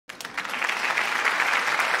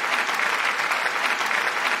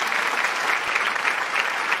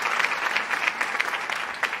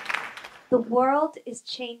The world is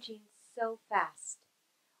changing so fast.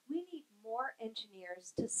 We need more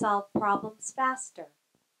engineers to solve problems faster.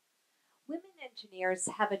 Women engineers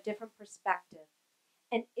have a different perspective,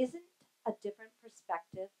 and isn't a different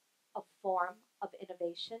perspective a form of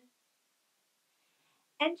innovation?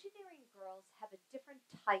 Engineering girls have a different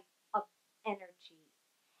type of energy,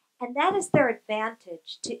 and that is their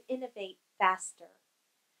advantage to innovate faster.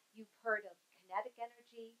 You've heard of kinetic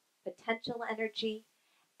energy, potential energy.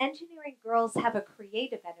 Engineering girls have a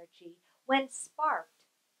creative energy when sparked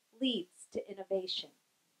leads to innovation.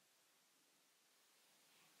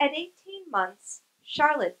 At 18 months,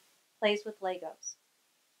 Charlotte plays with Legos.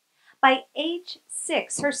 By age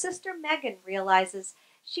 6, her sister Megan realizes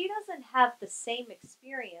she doesn't have the same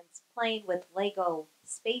experience playing with Lego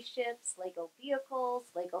spaceships, Lego vehicles,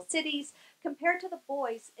 Lego cities compared to the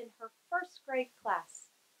boys in her first grade class.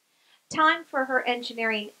 Time for her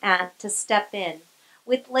engineering aunt to step in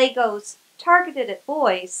with Legos targeted at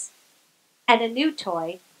boys and a new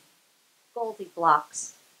toy, Goldie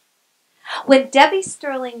Blocks. When Debbie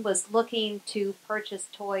Sterling was looking to purchase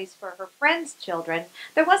toys for her friends' children,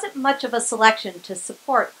 there wasn't much of a selection to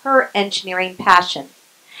support her engineering passion.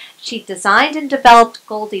 She designed and developed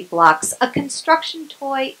Goldie Blocks, a construction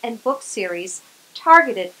toy and book series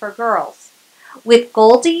targeted for girls. With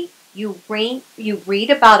Goldie, you read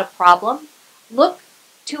about a problem, look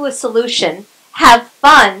to a solution, have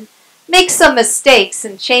fun, make some mistakes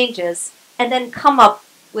and changes, and then come up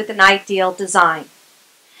with an ideal design.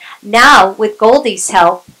 Now, with Goldie's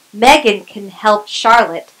help, Megan can help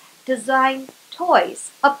Charlotte design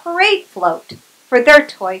toys, a parade float for their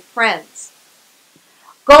toy friends.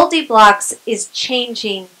 Goldie Blocks is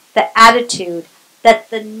changing the attitude that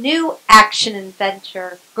the new action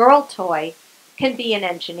adventure girl toy can be an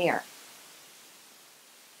engineer.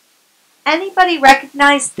 Anybody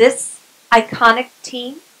recognize this iconic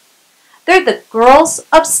team? They're the Girls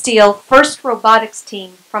of Steel First Robotics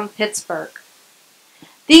team from Pittsburgh.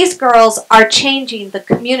 These girls are changing the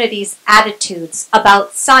community's attitudes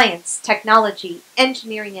about science, technology,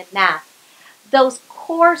 engineering, and math, those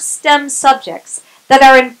core STEM subjects that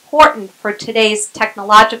are important for today's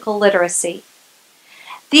technological literacy.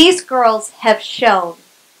 These girls have shown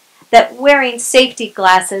that wearing safety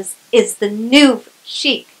glasses is the new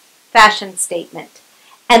chic fashion statement,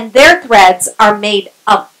 and their threads are made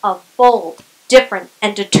up of bold, different,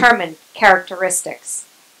 and determined characteristics.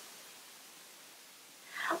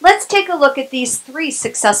 Let's take a look at these 3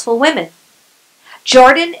 successful women.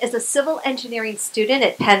 Jordan is a civil engineering student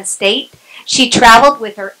at Penn State. She traveled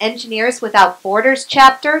with her Engineers Without Borders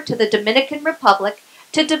chapter to the Dominican Republic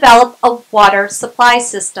to develop a water supply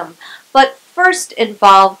system, but first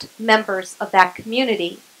involved members of that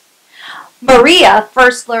community. Maria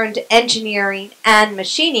first learned engineering and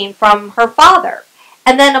machining from her father,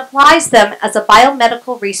 and then applies them as a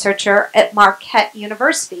biomedical researcher at Marquette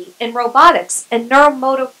University in robotics and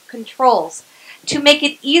neuromotor controls to make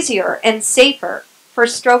it easier and safer for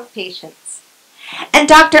stroke patients. And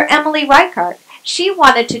Dr. Emily Reichart, she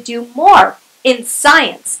wanted to do more in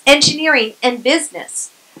science, engineering, and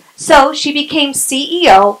business, so she became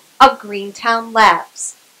CEO of Greentown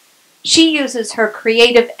Labs. She uses her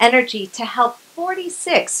creative energy to help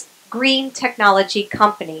 46 green technology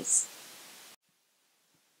companies.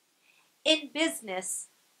 In business,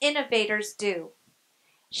 innovators do.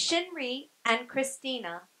 Shinri and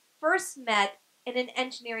Christina first met in an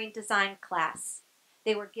engineering design class.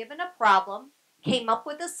 They were given a problem, came up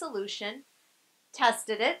with a solution,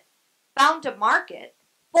 tested it, found a market,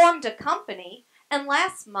 formed a company, and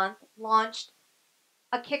last month launched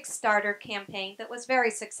a Kickstarter campaign that was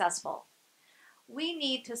very successful. We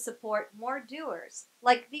need to support more doers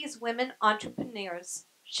like these women entrepreneurs,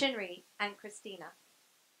 Shinri and Christina.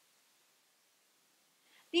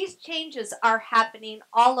 These changes are happening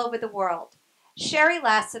all over the world. Sherry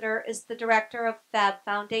Lassiter is the director of Fab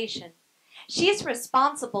Foundation. She is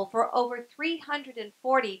responsible for over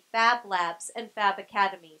 340 Fab Labs and Fab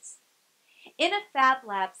Academies. In a Fab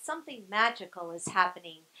Lab, something magical is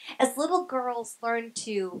happening as little girls learn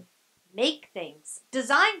to make things,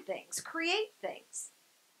 design things, create things.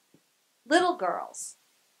 Little girls,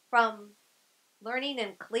 from learning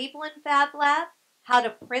in Cleveland Fab Lab how to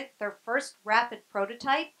print their first rapid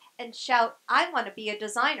prototype and shout, "I want to be a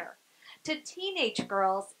designer," to teenage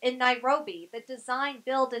girls in Nairobi that design,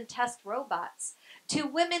 build, and test robots, to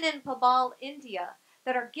women in Pabal, India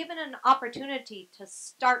that are given an opportunity to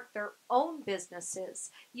start their own businesses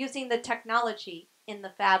using the technology in the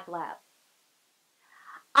Fab Lab.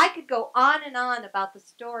 I could go on and on about the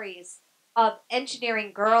stories of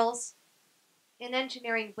engineering girls and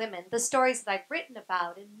engineering women, the stories that I've written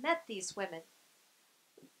about and met these women.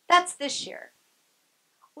 That's this year.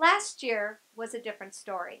 Last year was a different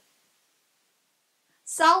story.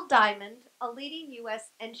 Saul Diamond, a leading U.S.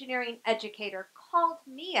 engineering educator, called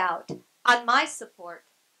me out on my support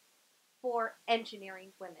for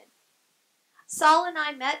engineering women. Saul and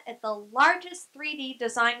I met at the largest 3D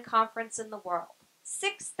design conference in the world.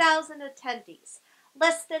 6,000 attendees.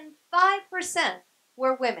 Less than 5%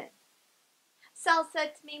 were women. Saul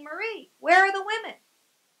said to me, "Marie, where are the women?"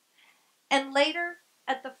 And later,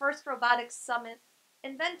 at the first robotics summit,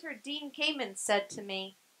 inventor Dean Kamen said to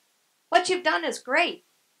me, "What you've done is great,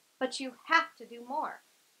 but you have to do more."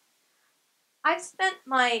 I've spent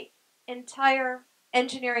my entire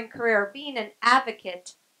engineering career being an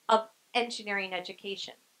advocate of engineering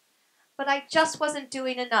education, but I just wasn't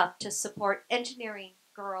doing enough to support engineering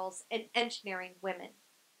girls and engineering women.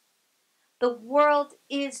 The world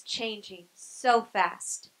is changing so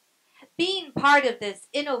fast. Being part of this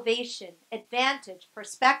innovation, advantage,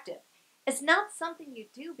 perspective is not something you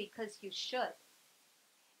do because you should.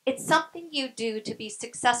 It's something you do to be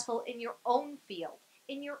successful in your own field,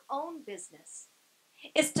 in your own business.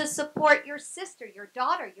 It's to support your sister, your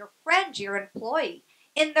daughter, your friend, your employee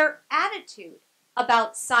in their attitude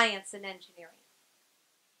about science and engineering.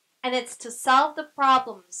 And it's to solve the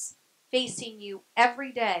problems facing you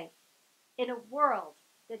every day in a world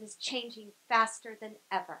that is changing faster than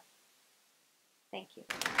ever. Thank you.